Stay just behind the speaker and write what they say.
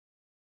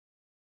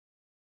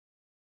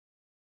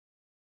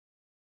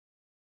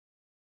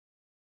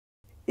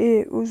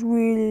It was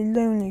really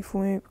lonely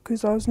for me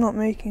because I was not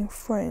making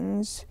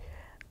friends,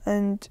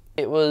 and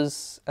it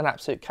was an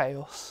absolute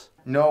chaos.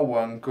 No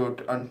one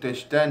could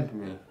understand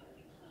me.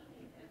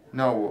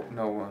 No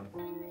one.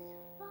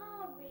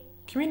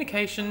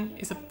 Communication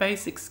is a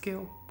basic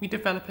skill we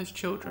develop as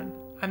children,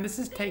 and this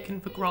is taken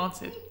for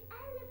granted.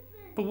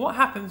 But what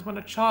happens when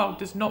a child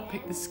does not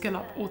pick this skill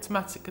up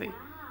automatically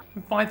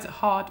and finds it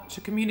hard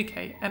to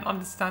communicate and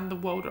understand the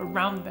world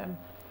around them?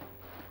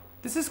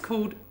 This is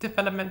called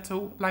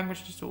Developmental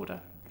Language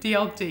Disorder,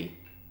 DLD.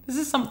 This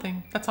is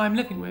something that I'm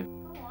living with.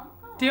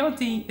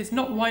 DLD is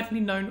not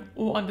widely known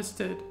or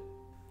understood.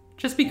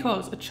 Just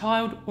because a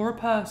child or a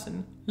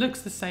person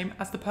looks the same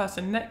as the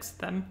person next to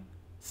them,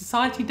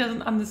 society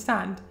doesn't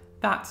understand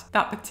that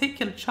that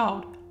particular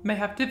child may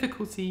have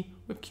difficulty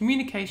with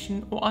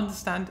communication or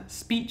understand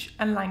speech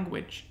and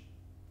language.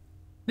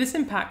 This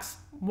impacts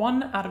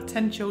 1 out of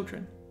 10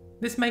 children.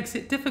 This makes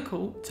it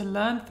difficult to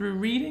learn through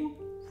reading,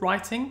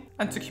 writing,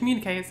 and to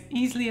communicate as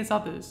easily as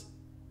others.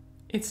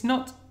 It's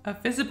not a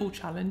visible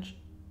challenge,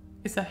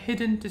 it's a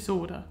hidden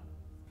disorder.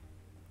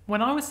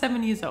 When I was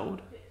 7 years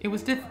old, it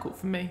was difficult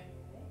for me,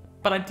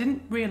 but I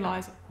didn't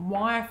realise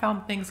why I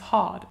found things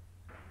hard.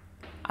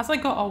 As I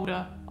got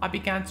older, I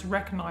began to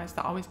recognise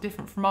that I was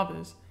different from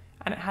others,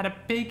 and it had a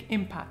big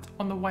impact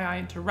on the way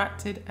I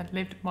interacted and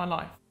lived my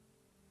life.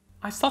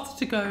 I started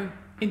to go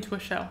into a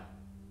shell.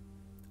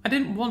 I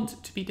didn't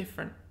want to be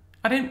different.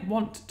 I didn't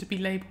want to be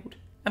labelled,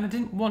 and I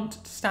didn't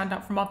want to stand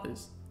out from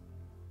others.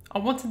 I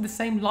wanted the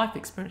same life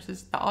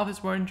experiences that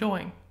others were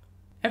enjoying.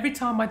 Every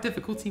time my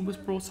difficulty was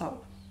brought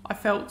up, I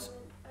felt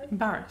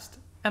embarrassed,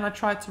 and I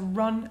tried to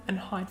run and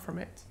hide from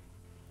it.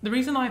 The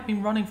reason I've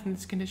been running from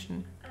this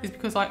condition is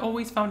because I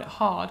always found it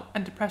hard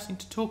and depressing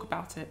to talk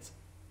about it,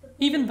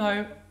 even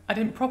though I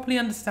didn't properly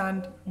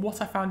understand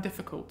what I found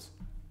difficult.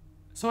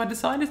 So I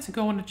decided to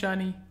go on a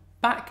journey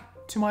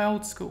back to my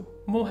old school,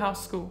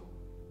 Morehouse School,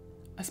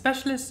 a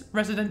specialist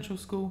residential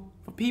school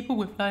for people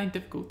with learning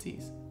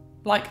difficulties,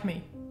 like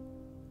me,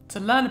 to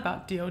learn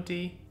about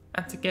DLD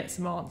and to get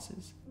some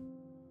answers.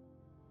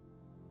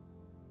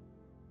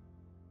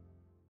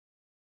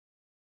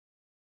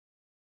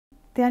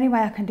 The only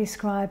way I can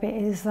describe it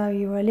is as though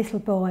you were a little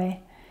boy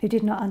who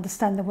did not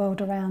understand the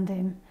world around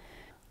him.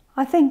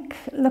 I think,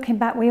 looking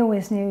back, we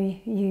always knew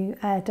you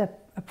had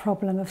a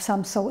problem of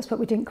some sorts, but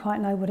we didn't quite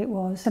know what it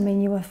was. I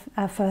mean, you were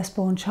our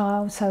firstborn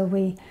child, so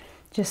we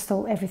just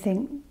thought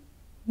everything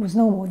was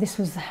normal. This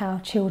was how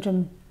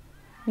children,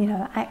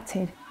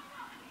 acted.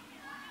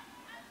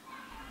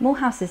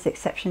 Morehouse is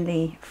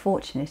exceptionally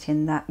fortunate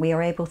in that we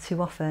are able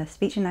to offer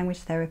speech and language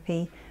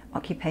therapy,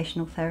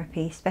 occupational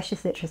therapy,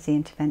 specialist literacy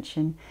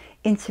intervention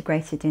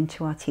integrated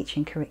into our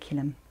teaching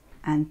curriculum.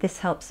 And this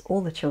helps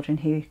all the children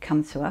who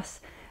come to us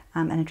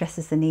and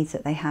addresses the needs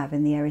that they have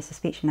in the areas of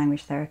speech and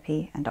language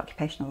therapy and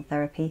occupational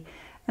therapy,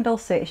 and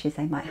also issues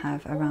they might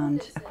have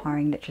around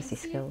acquiring literacy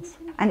skills.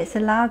 And it's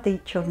allowed the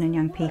children and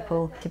young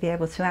people to be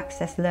able to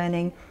access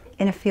learning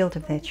in a field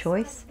of their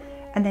choice,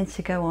 and then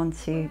to go on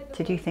to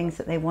do things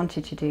that they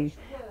wanted to do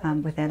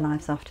with their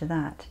lives after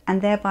that,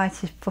 and thereby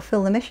to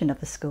fulfil the mission of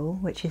the school,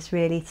 which is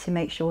really to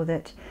make sure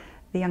that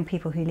the young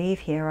people who leave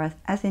here are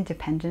as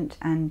independent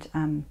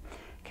and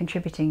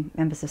contributing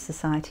members of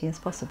society as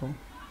possible.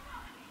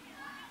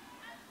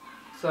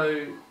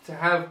 So to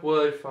have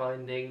word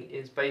finding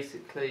is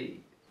basically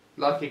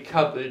like a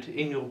cupboard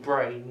in your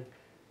brain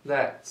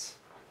that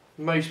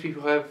most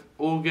people have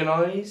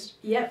organised.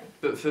 Yep.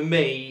 But for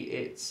me,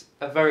 it's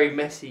a very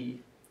messy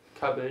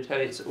cupboard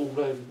and it's all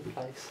over the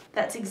place.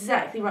 That's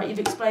exactly right. You've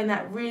explained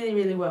that really,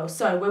 really well.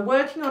 So we're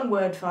working on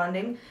word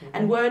finding,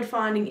 and word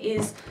finding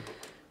is,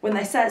 when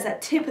they say it's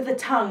that tip of the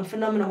tongue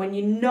phenomenon, when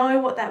you know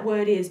what that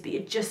word is but you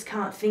just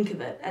can't think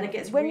of it, and it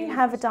gets when you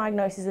have a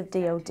diagnosis of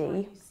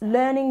DLD,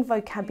 learning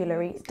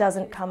vocabulary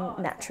doesn't come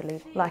naturally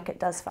like it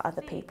does for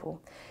other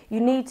people. You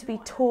need to be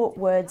taught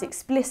words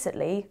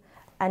explicitly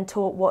and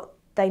taught what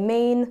they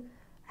mean,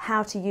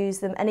 how to use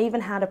them, and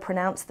even how to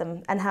pronounce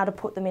them and how to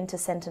put them into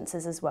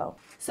sentences as well.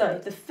 So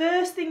the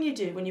first thing you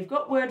do when you've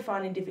got word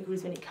finding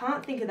difficulties, when you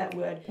can't think of that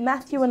word...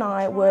 Matthew and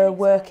I were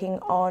working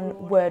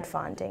on word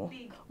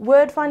finding.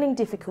 Word finding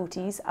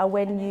difficulties are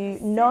when you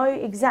know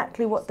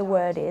exactly what the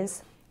word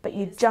is, but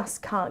you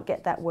just can't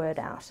get that word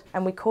out.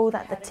 And we call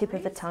that the tip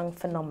of the tongue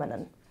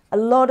phenomenon. A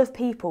lot of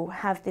people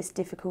have this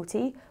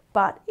difficulty,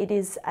 but it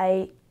is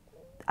a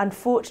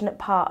unfortunate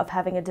part of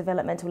having a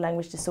developmental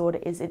language disorder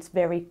is it's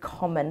very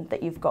common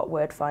that you've got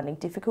word finding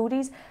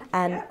difficulties,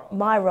 and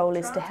my role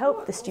is to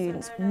help the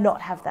students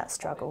not have that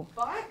struggle.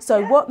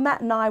 So what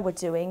Matt and I were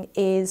doing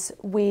is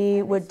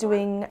we were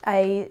doing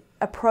a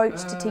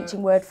approach to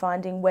teaching word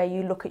finding where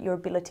you look at your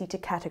ability to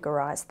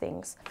categorise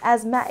things.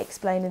 As Matt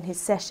explained in his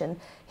session,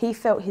 he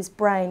felt his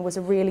brain was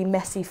a really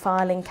messy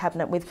filing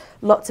cabinet with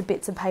lots of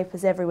bits and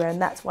papers everywhere,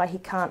 and that's why he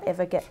can't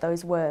ever get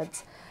those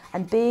words.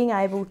 And being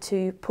able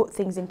to put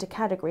things into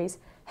categories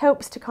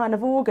helps to kind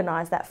of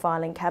organise that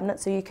filing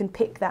cabinet so you can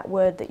pick that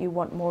word that you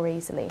want more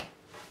easily.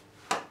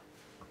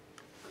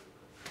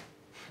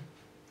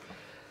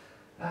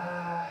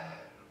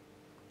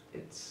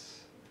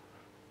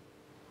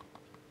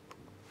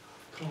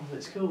 forgotten what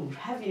it's called.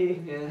 Have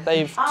you? Yeah.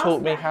 They've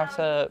taught me how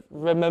to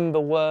remember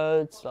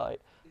words,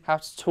 like how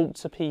to talk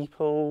to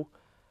people,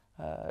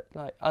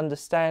 like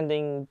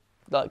understanding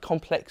like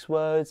complex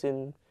words,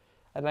 and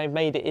they've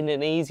made it in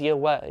an easier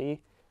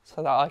way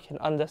so that I can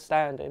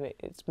understand, and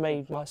it's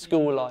made my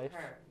school life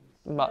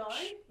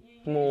much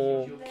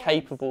more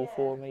capable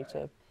for me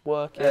to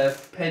work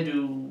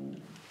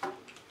in.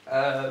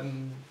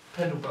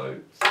 Pedal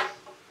boats.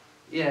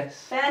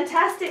 Yes.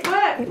 Fantastic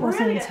work. It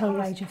wasn't Brilliant. until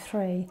the age of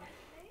 3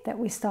 that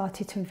we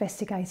started to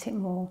investigate it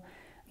more.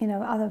 You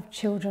know, other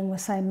children were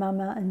saying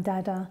mama and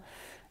dada,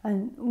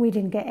 and we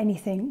didn't get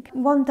anything.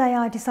 One day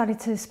I decided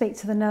to speak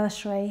to the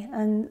nursery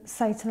and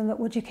say to them, look,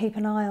 would you keep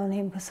an eye on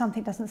him, because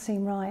something doesn't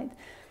seem right.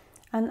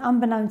 And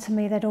unbeknown to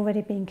me, they'd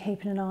already been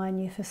keeping an eye on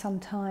you for some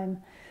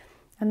time.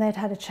 And they'd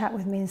had a chat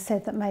with me and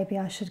said that maybe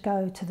I should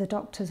go to the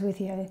doctors with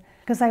you,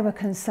 because they were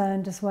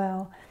concerned as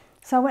well.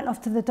 So I went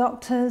off to the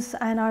doctors,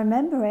 and I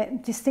remember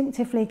it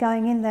distinctively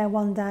going in there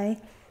one day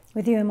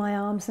with you in my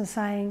arms and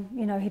saying,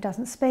 you know, he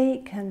doesn't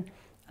speak and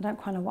I don't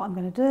quite know what I'm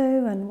going to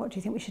do, and what do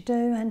you think we should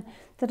do? And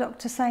the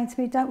doctor saying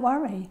to me, don't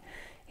worry,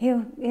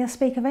 he'll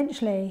speak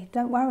eventually,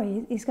 don't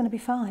worry, he's going to be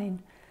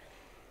fine.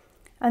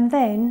 And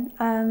then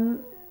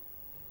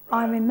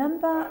I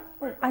remember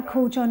I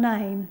called your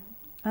name.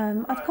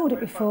 I'd called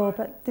it before,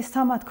 but this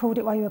time I'd called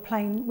it while you were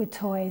playing with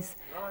toys.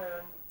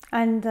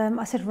 And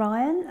I said,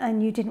 Ryan,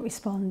 and you didn't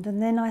respond.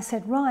 And then I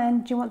said,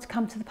 Ryan, do you want to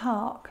come to the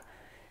park?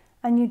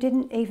 And you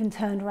didn't even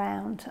turn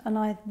around.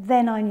 And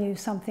then I knew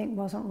something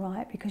wasn't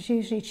right, because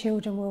usually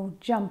children will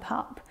jump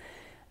up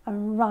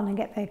and run and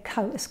get their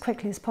coat as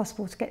quickly as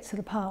possible to get to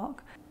the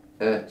park.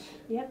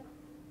 Yep.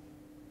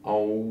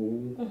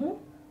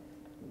 O.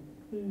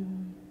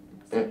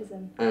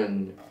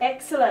 Season.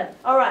 Excellent.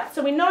 All right,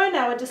 so we know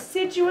now a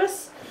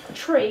deciduous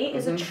tree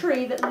is a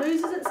tree that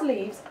loses its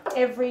leaves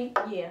every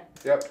year.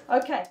 Yep.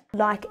 Okay.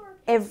 Like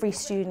every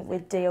student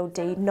with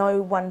DLD,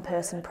 no one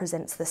person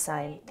presents the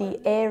same. The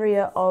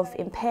area of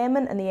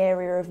impairment and the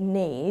area of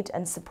need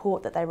and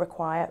support that they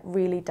require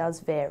really does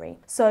vary.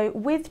 So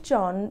with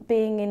John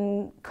being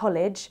in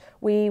college,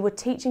 we were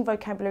teaching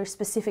vocabulary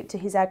specific to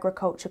his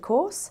agriculture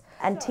course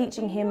and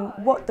teaching him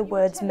what the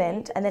words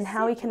meant and then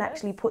how he can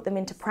actually put them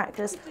into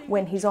practice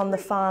when he's on the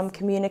farm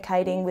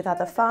communicating with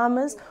other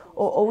farmers,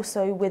 or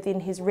also within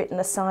his written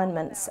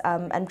assignments,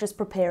 and just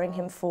preparing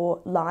him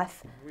for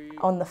life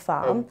on the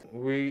farm.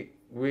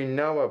 We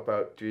know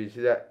about trees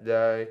that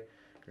they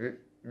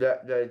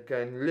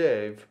can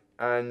live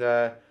and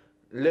that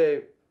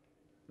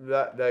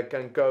they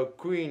can go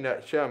green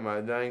at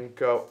summer, then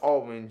go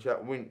orange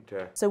at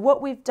winter. So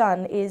what we've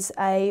done is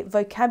a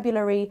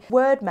vocabulary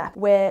word map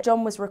where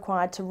John was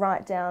required to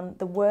write down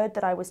the word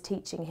that I was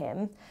teaching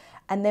him,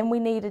 and then we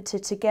needed to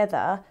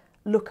together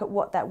look at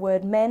what that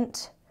word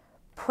meant,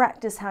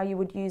 practice how you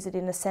would use it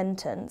in a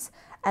sentence,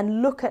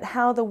 and look at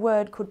how the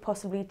word could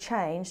possibly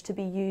change to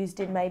be used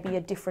in maybe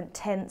a different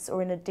tense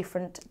or in a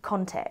different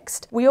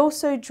context. We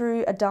also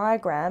drew a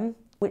diagram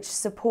which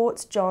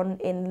supports John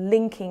in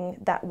linking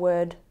that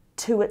word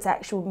to its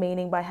actual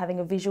meaning by having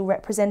a visual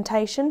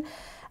representation.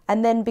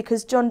 And then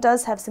because John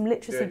does have some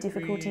literacy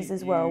difficulties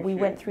as well, we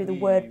went through the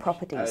word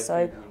properties.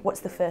 So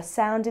what's the first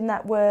sound in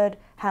that word?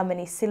 How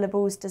many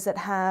syllables does it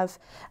have?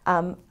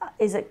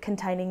 Is it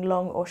containing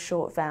long or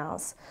short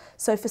vowels?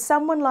 So for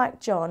someone like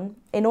John,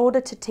 in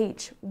order to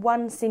teach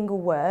one single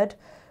word,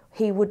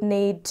 he would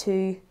need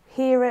to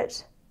hear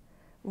it,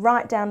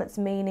 write down its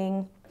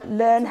meaning,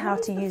 learn how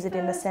to use it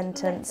in a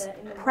sentence,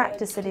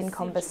 practice it in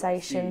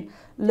conversation,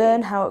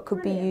 learn how it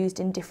could be used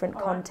in different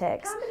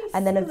contexts,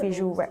 and then a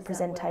visual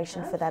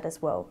representation for that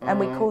as well. And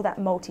we call that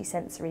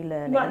multisensory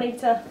learning. You might need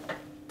to...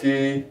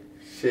 D,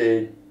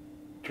 C,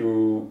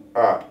 to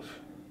us.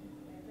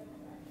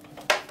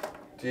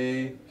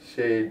 D,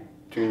 C,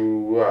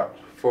 to us.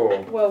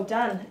 4. Well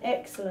done.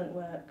 Excellent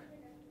work.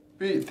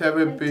 Speech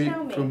therapy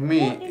for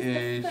me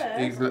is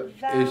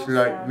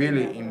like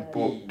really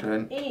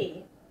important.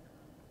 E.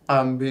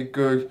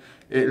 Because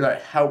it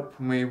like helped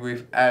me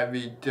with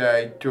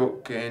everyday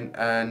talking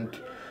and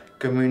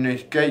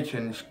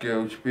communication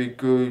skills,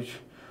 because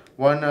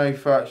when I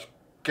first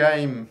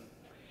came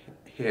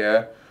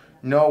here,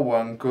 no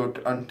one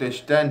could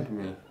understand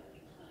me.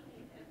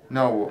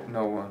 No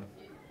one.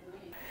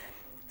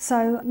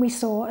 So we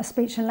saw a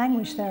speech and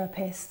language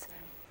therapist,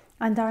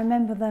 and I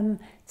remember them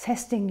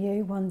testing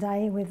you one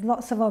day with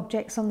lots of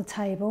objects on the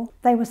table.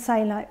 They would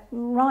say like,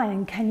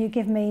 Ryan, can you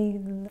give me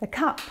the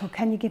cup, or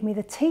can you give me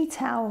the tea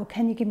towel, or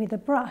can you give me the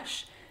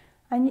brush?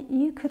 And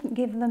you couldn't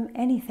give them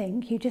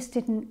anything. You just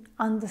didn't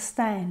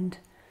understand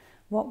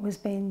what was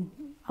being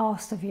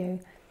asked of you.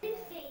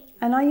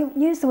 And I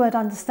use the word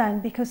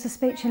understand because the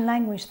speech and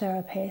language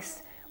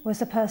therapist was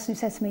the person who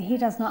said to me, he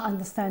does not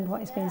understand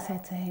what is being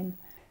said to him.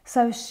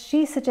 So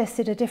she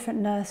suggested a different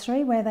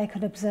nursery where they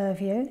could observe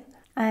you.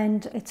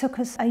 And it took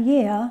us a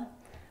year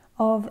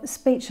of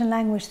speech and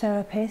language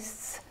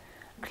therapists,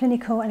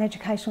 clinical and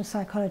educational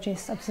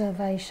psychologists'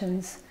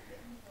 observations,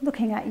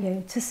 looking at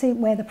you to see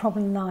where the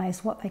problem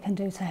lies, what they can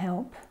do to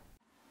help.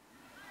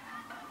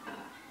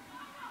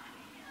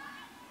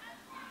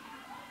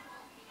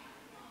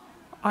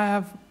 I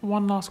have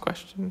one last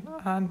question,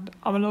 and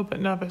I'm a little bit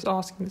nervous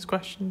asking this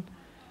question,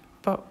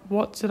 but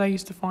what did I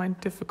used to find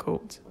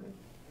difficult?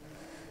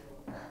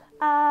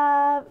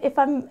 If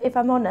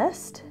I'm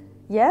honest,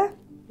 yeah?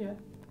 Yeah.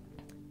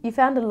 You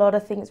found a lot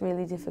of things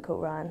really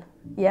difficult, Ryan,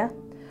 yeah?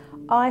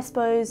 I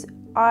suppose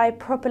I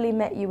properly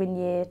met you in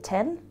year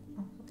 10,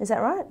 is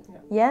that right?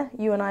 Yeah,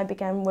 you and I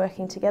began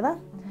working together.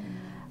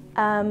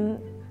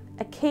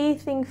 A key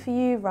thing for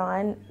you,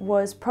 Ryan,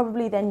 was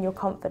probably then your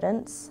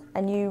confidence,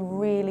 and you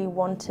really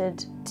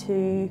wanted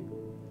to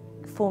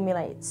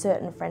formulate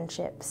certain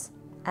friendships.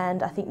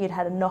 And I think you'd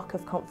had a knock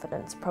of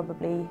confidence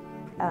probably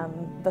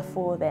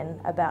before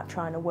then about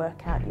trying to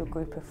work out your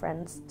group of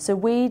friends. So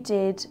we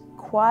did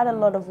quite a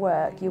lot of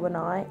work, you and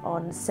I,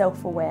 on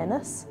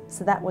self-awareness.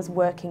 So that was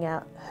working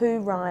out who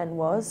Ryan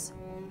was,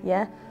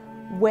 yeah,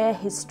 where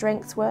his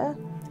strengths were,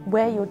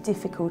 where your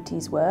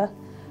difficulties were,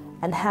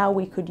 and how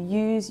we could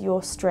use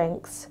your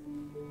strengths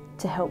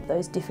to help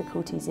those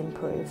difficulties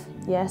improve.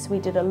 Yes, we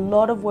did a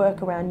lot of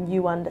work around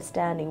you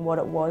understanding what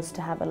it was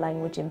to have a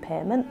language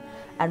impairment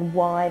and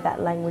why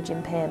that language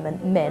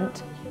impairment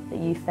meant that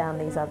you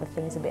found these other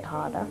things a bit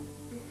harder.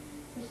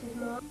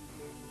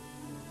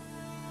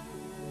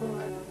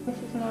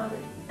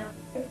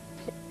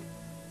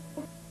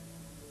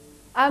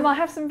 I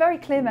have some very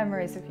clear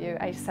memories of you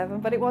at age 7,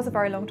 but it was a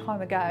very long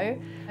time ago.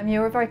 You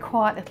were a very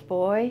quiet little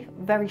boy,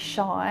 very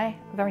shy,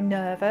 very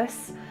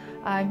nervous.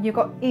 You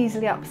got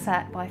easily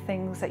upset by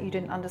things that you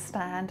didn't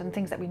understand and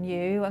things that we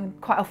knew, and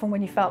quite often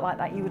when you felt like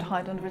that you would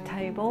hide under a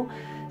table.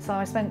 So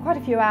I spent quite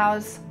a few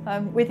hours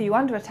with you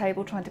under a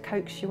table trying to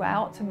coax you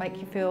out to make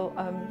you feel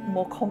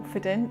more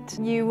confident.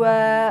 You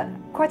were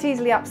quite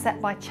easily upset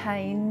by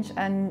change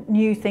and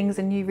new things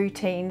and new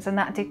routines, and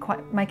that did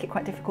make it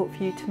quite difficult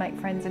for you to make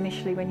friends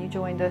initially when you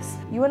joined us.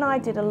 You and I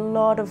did a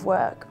lot of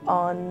work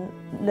on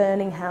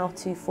learning how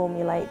to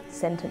formulate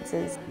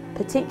sentences,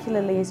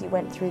 particularly as you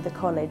went through the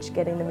college,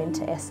 getting them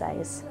into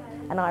essays.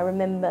 And I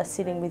remember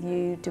sitting with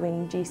you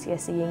doing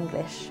GCSE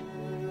English,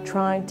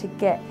 trying to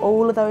get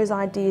all of those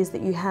ideas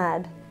that you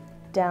had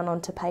down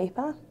onto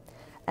paper,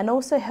 and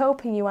also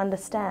helping you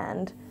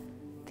understand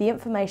the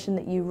information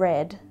that you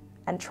read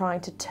and trying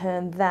to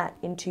turn that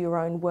into your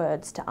own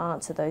words to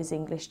answer those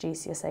English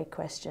GCSE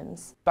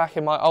questions. Back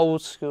in my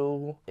old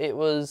school, it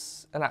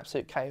was an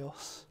absolute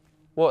chaos.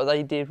 What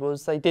they did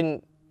was they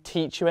didn't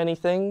teach you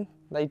anything,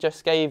 they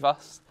just gave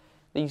us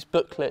these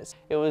booklets.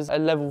 It was a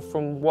level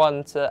from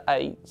 1 to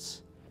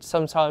 8.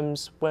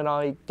 Sometimes when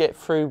I get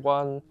through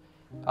one,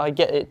 I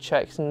get it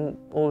checked and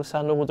all of a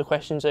sudden all the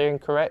questions are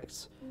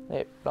incorrect.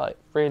 It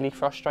really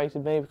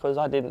frustrated me because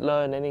I didn't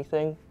learn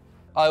anything.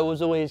 I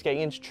was always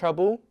getting into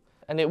trouble,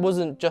 and it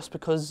wasn't just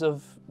because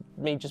of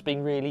me just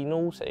being really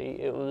naughty,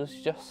 it was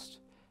just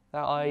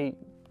that I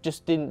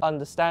just didn't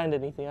understand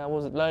anything. I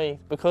wasn't learning.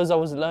 Because I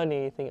wasn't learning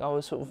anything, I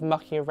was sort of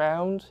mucking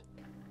around.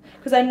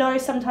 Because I know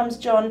sometimes,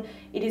 John,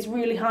 it is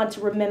really hard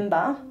to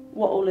remember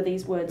what all of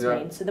these words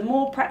mean. So the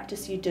more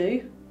practice you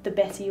do, the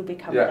better you'll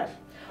become at it.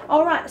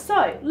 All right,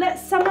 so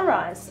let's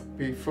summarise.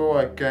 Before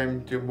I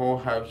came to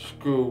Morehouse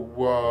School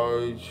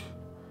was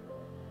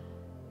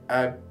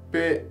a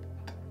bit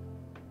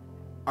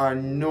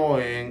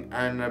annoying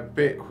and a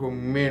bit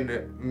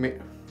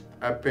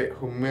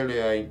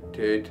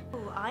humiliated.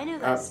 Oh, I know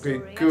that story.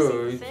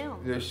 Because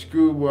the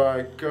school where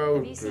I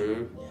go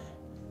to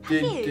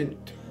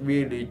didn't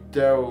really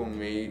tell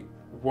me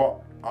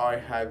what I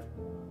have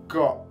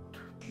got.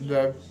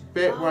 The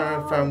bit when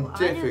I found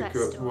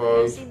difficult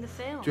was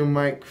to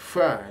make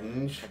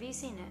friends,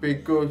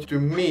 because to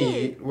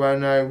me,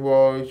 when I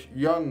was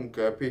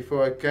younger,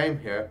 before I came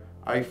here,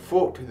 I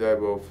thought they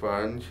were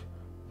friends,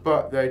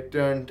 but they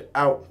turned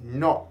out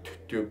not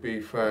to be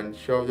friends,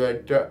 so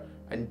they're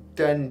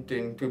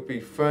intending to be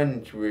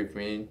friends with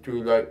me,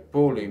 to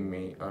bully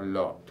me a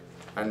lot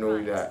and all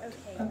that. Okay.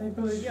 And they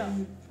bully you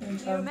in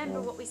terms of...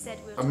 remember what we said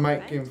we were I'm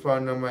making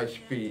fun of my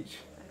speech.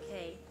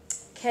 Okay.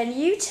 Can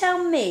you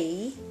tell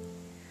me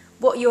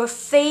what your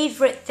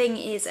favourite thing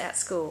is at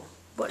school?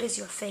 What is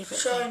your favourite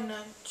thing?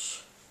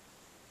 Lunch.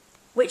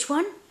 Which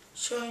one?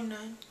 Show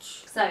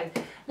lunch. So,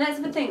 let's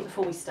have a think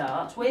before we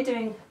start. We're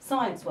doing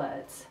science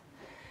words.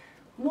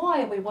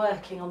 Why are we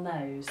working on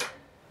those?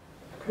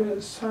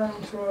 Because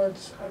science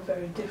words are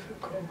very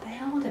difficult. They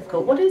are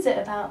difficult. What is it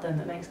about them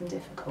that makes them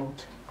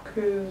difficult?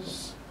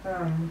 Because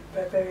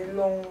they're very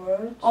long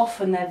words.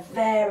 Often they're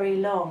very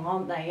long,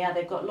 aren't they? Yeah,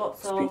 they've got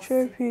lots of... Speech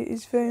therapy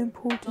is very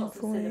important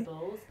for me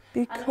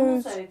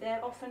because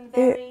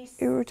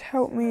it would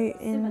help me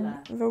in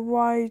the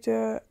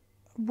wider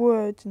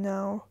world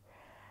now.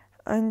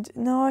 And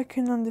now I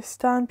can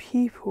understand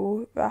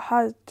people that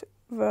had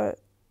the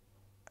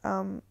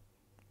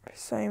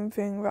same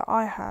thing that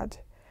I had.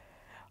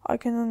 I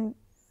can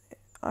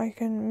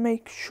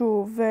make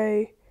sure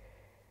they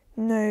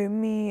know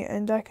me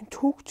and I can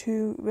talk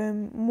to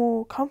them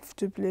more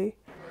comfortably.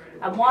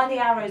 And why are the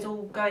arrows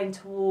all going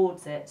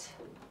towards it?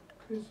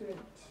 Because it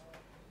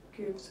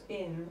gives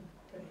in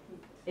the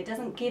heat. It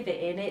doesn't give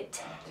it in,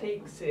 it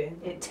takes it.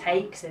 It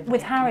takes it.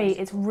 With Harry,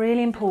 it's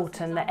really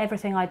important that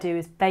everything I do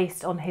is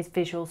based on his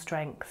visual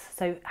strengths.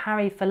 So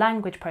Harry, for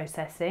language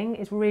processing,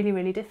 is really,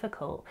 really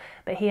difficult,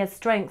 but he has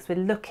strengths with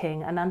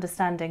looking and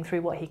understanding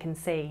through what he can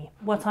see.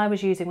 What I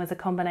was using was a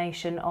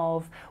combination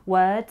of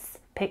words,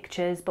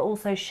 pictures, but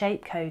also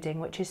shape coding,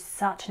 which is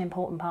such an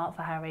important part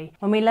for Harry.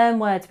 When we learn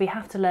words, we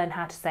have to learn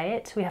how to say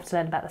it, we have to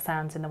learn about the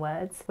sounds in the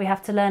words, we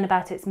have to learn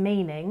about its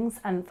meanings,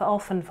 and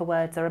often for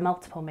words there are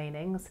multiple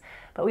meanings,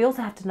 but we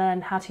also have to learn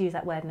how to use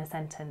that word in a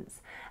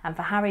sentence. And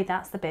for Harry,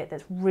 that's the bit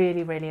that's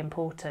really, really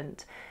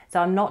important.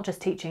 So I'm not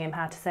just teaching him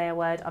how to say a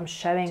word, I'm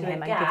showing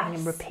him and giving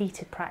him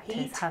repeated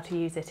practice how to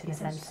use it in a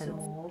sentence.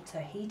 So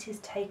heat is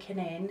taken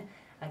in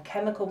and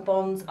chemical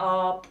bonds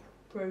are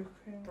broken.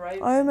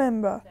 I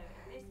remember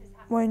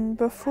when,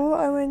 before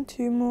I went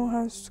to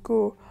Morehouse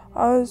School,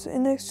 I was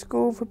in a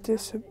school for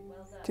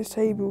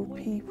disabled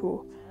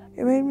people.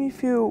 It made me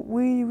feel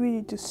really,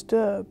 really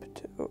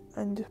disturbed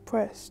and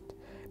depressed,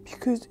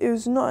 because it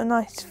was not a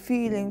nice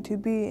feeling to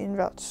be in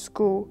that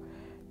school,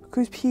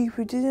 because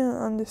people didn't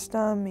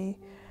understand me,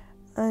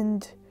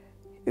 and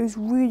it was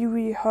really,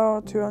 really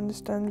hard to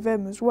understand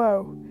them as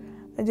well.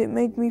 And it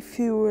made me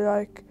feel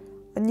like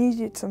I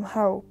needed some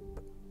help,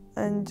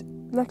 and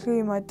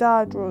luckily my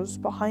dad was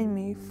behind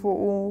me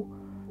for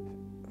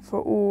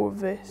all of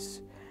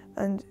this,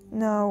 and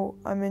now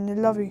I'm in a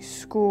lovely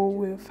school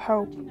with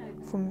help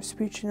from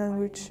speech and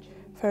language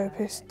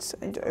therapists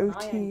and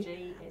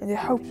OT, and it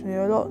helps me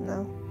a lot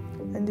now,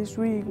 and it's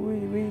really,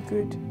 really, really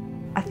good.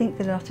 I think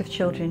that a lot of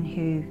children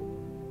who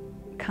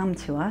come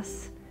to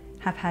us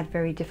have had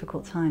very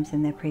difficult times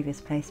in their previous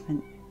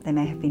placement. They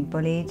may have been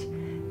bullied,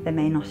 they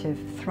may not have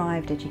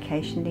thrived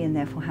educationally and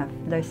therefore have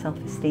low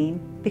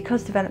self-esteem.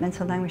 Because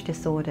developmental language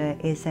disorder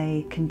is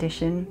a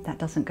condition that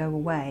doesn't go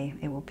away,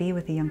 it will be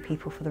with the young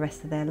people for the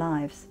rest of their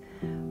lives.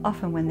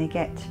 Often when they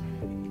get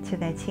to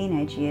their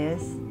teenage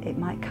years, it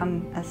might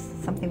come as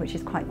something which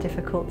is quite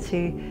difficult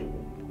to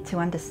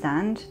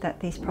understand, that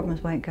these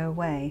problems won't go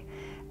away.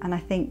 And I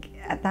think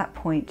at that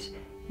point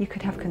you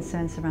could have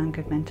concerns around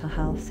good mental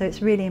health. So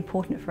it's really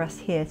important for us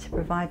here to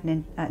provide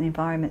an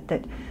environment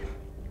that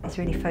is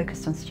really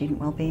focused on student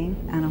well-being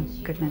and on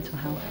good mental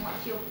health.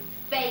 What's your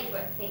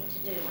favourite thing to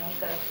do when you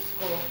go to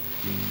school?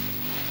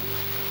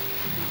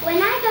 When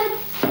I go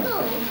to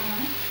school,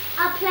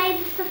 I play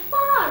the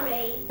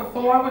safari.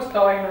 Before I was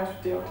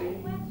diagnosed with DLD,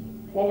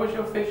 what was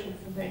your vision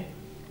for me?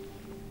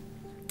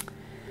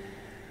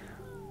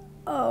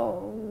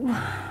 Oh.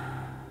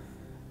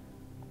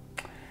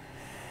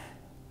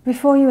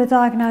 Before you were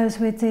diagnosed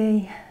with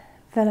the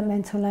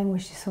developmental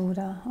language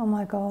disorder, oh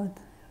my God.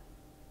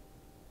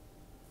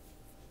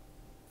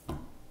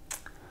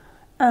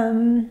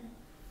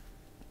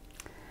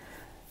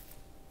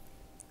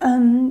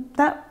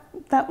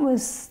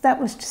 That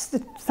was just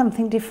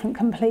something different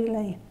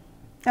completely.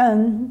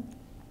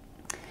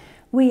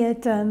 We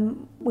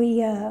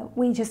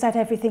just had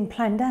everything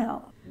planned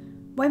out.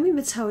 When we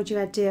were told you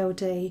had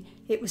DLD,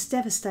 it was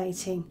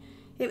devastating.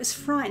 It was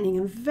frightening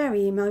and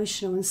very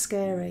emotional and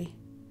scary.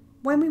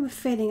 When we were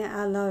feeling at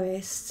our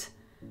lowest,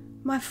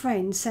 my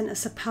friend sent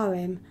us a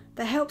poem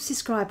that helps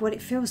describe what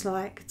it feels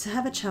like to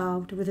have a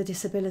child with a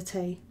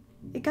disability.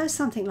 It goes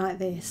something like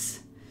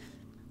this.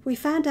 We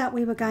found out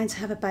we were going to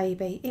have a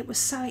baby. It was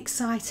so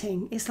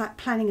exciting. It's like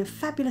planning a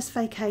fabulous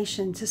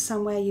vacation to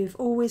somewhere you've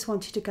always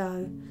wanted to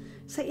go.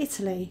 Say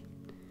Italy.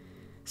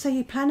 So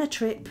you plan a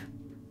trip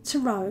to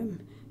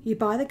Rome. You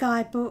buy the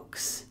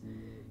guidebooks.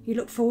 You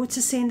look forward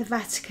to seeing the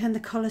Vatican, the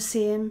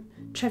Colosseum,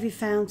 Trevi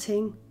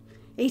Fountain,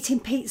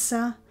 eating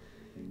pizza,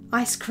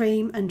 ice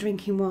cream and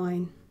drinking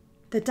wine.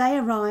 The day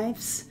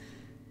arrives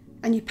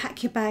and you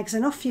pack your bags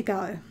and off you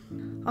go.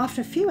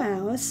 After a few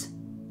hours,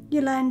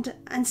 you land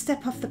and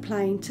step off the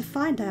plane to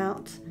find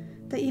out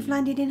that you've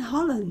landed in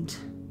Holland.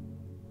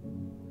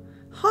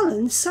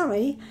 Holland?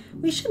 Sorry,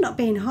 we should not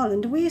be in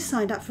Holland. We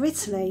signed up for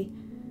Italy.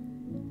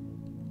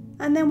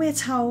 And then we're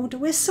told,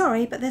 we're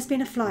sorry, but there's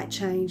been a flight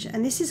change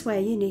and this is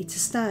where you need to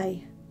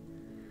stay.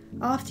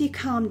 After you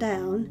calm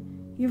down,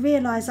 you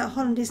realise that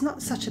Holland is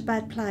not such a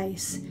bad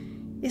place.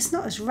 It's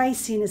not as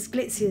racy and as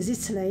glitzy as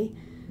Italy,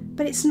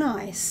 but it's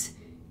nice.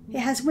 It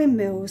has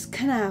windmills,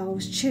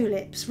 canals,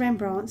 tulips,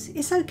 Rembrandts.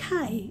 It's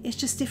okay, it's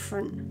just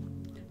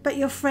different. But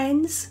your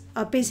friends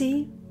are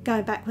busy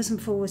going backwards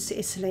and forwards to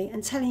Italy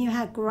and telling you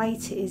how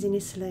great it is in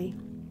Italy.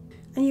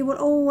 And you will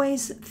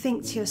always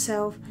think to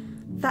yourself,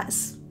 that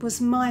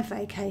was my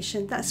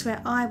vacation, that's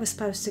where I was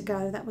supposed to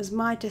go, that was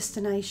my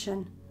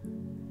destination.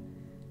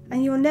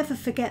 And you'll never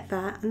forget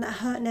that, and that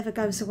hurt never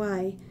goes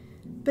away.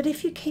 But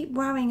if you keep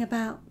worrying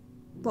about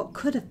what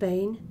could have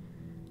been,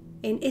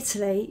 in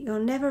Italy you'll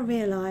never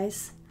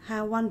realise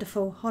how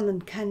wonderful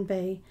Holland can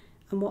be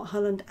and what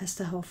Holland has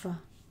to offer.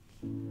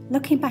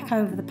 Looking back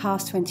over the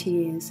past 20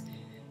 years,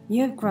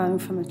 you have grown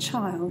from a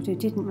child who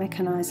didn't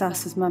recognise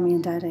us as mummy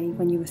and daddy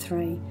when you were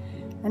 3.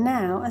 And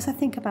now, as I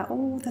think about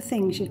all the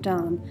things you've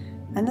done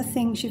and the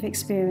things you've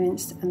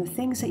experienced and the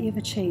things that you've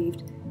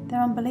achieved,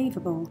 they're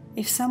unbelievable.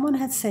 If someone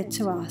had said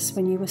to us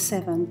when you were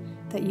 7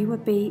 that you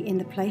would be in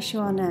the place you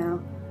are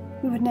now,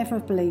 We would never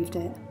have believed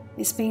it.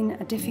 It's been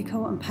a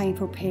difficult and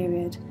painful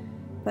period,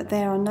 but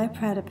there are no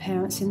prouder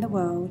parents in the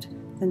world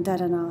than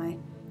Dad and I.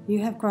 You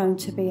have grown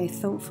to be a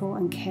thoughtful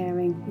and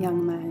caring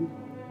young man,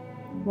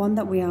 one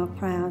that we are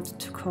proud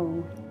to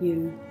call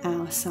you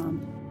our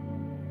son.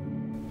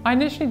 I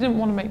initially didn't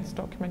want to make this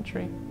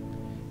documentary.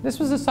 This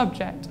was a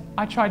subject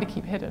I tried to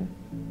keep hidden.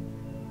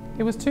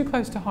 It was too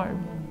close to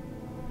home,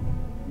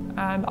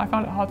 and I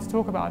found it hard to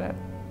talk about it.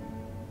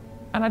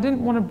 And I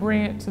didn't want to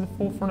bring it to the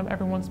forefront of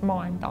everyone's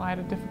mind that I had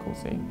a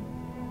difficulty,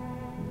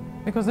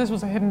 because this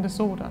was a hidden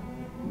disorder.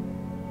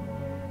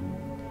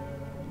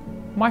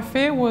 My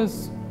fear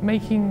was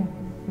making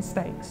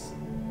mistakes,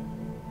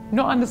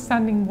 not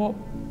understanding what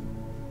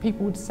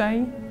people would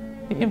say,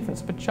 the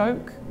influence of a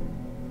joke,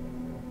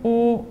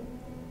 or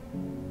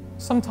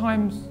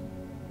sometimes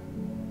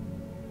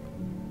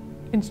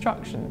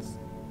instructions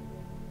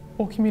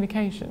or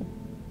communication.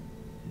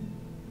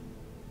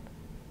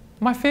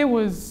 My fear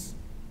was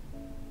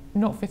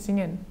not fitting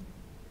in.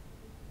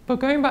 But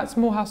going back to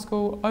Morehouse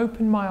School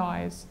opened my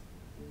eyes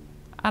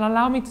and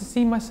allowed me to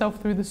see myself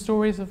through the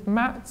stories of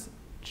Matt,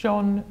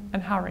 John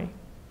and Harry.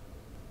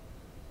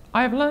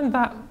 I have learned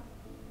that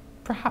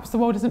perhaps the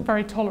world isn't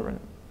very tolerant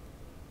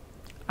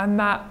and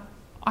that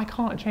I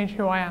can't change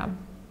who I am.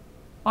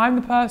 I'm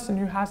the person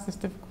who has this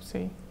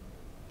difficulty,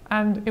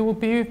 and it will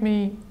be with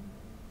me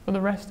for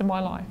the rest of my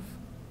life.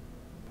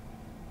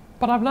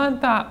 But I've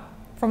learned that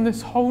from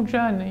this whole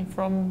journey,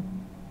 from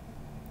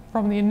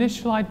the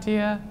initial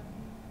idea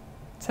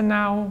to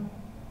now,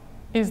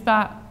 is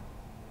that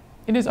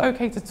it is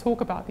okay to talk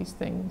about these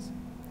things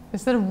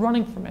instead of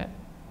running from it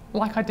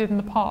like I did in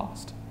the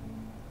past.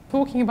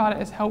 Talking about it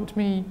has helped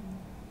me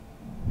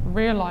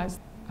realise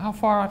how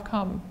far I've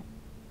come.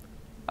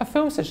 A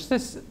film such as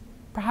this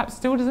perhaps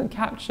still doesn't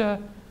capture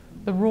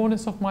the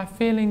rawness of my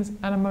feelings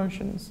and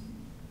emotions,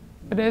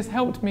 but it has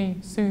helped me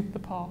soothe the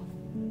path.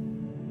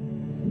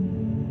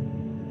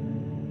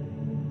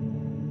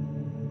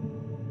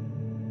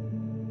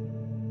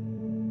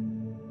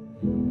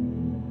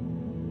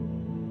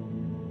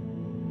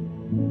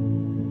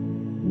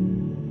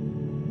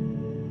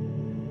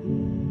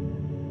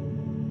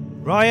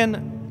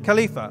 Ryan,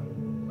 Kalifa,